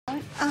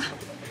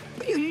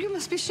You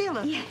must be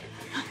Sheila. Yeah.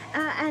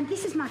 And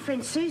this is my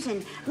friend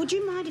Susan. Would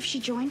you mind if she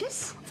joined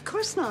us? Of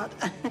course not.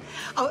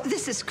 Oh,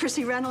 this is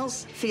Chrissy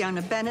Reynolds,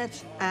 Fiona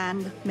Bennett,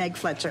 and Meg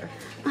Fletcher.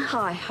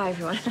 Hi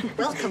everyone.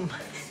 Welcome.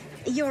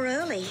 You're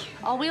early.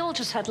 Oh, we all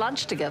just had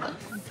lunch together.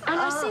 And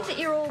I see that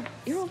you're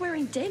all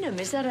wearing denim.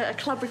 Is that a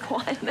club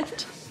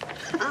requirement?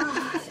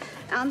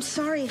 I'm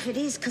sorry if it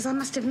is, because I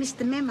must have missed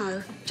the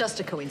memo. Just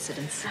a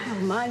coincidence. Oh,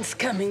 mine's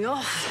coming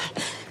off.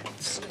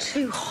 It's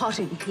too hot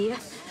in here.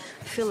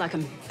 I feel like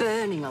I'm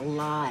burning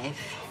alive.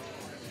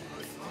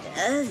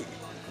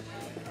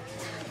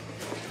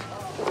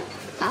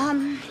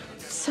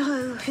 So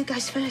who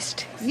goes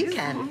first? You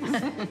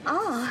can.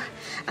 I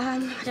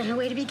don't know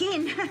where to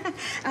begin.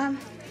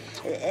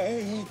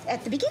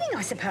 At the beginning,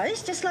 I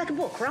suppose, just like a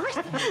book,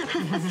 right?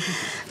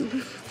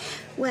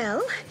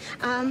 Well,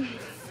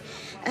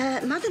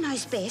 Mother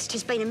Knows Best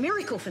has been a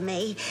miracle for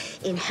me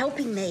in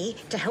helping me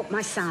to help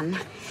my son.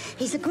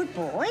 He's a good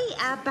boy,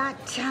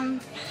 but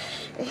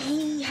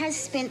he has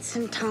spent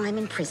some time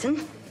in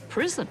prison.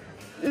 Prison?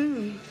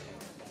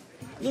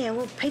 Yeah,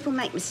 well, people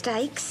make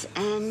mistakes,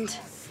 and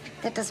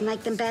that doesn't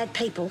make them bad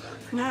people.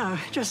 No,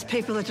 just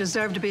people that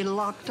deserve to be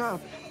locked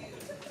up.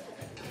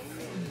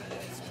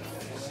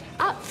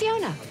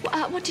 Fiona,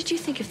 what did you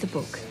think of the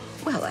book?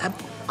 Well,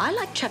 I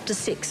like chapter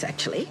 6,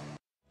 actually.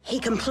 He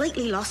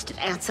completely lost it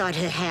outside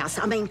her house.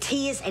 I mean,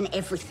 tears and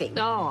everything.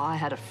 Oh, I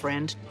had a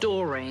friend,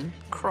 Doreen,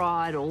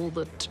 cried all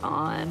the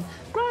time.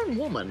 Grown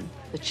woman,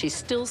 but she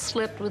still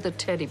slept with a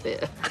teddy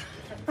bear.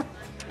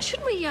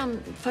 Shouldn't we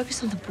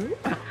focus on the book?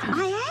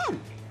 I am.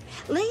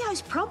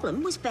 Leo's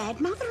problem was bad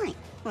mothering.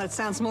 Well, it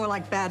sounds more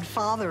like bad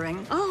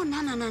fathering. Oh,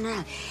 no.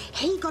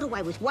 He got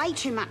away with way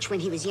too much when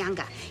he was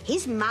younger.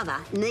 His mother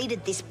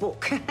needed this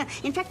book.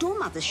 In fact, all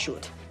mothers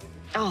should.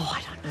 Oh,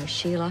 I don't know,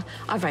 Sheila.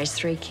 I've raised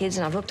 3 kids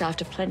and I've looked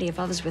after plenty of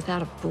others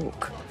without a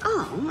book.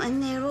 Oh,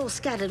 and they're all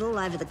scattered all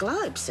over the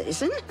globe,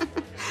 Susan.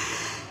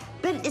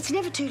 But it's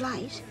never too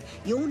late.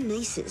 Your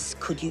nieces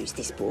could use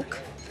this book.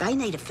 They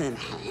need a firm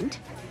hand.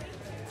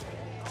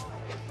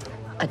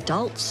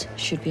 Adults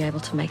should be able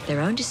to make their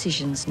own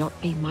decisions, not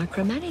be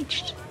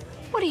micromanaged.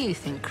 What do you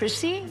think,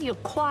 Chrissy? You're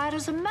quiet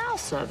as a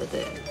mouse over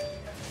there.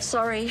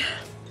 Sorry.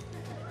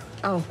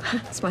 Oh,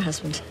 it's my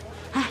husband.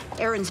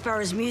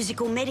 Erinsborough's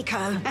musical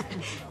medico.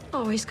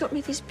 Oh, he's got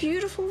me these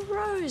beautiful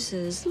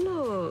roses.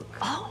 Look.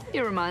 Oh, he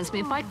reminds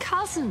me of my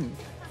cousin.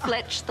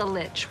 Fletch the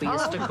Lech, we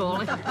used to call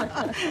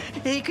him.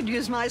 He could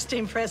use my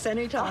steam press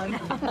anytime.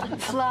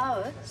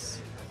 Flowers?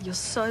 You're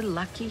so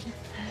lucky.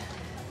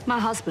 My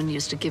husband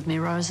used to give me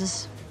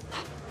roses.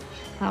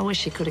 I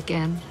wish he could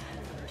again.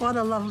 What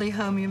a lovely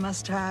home you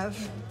must have.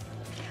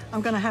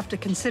 I'm going to have to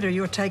consider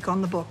your take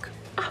on the book.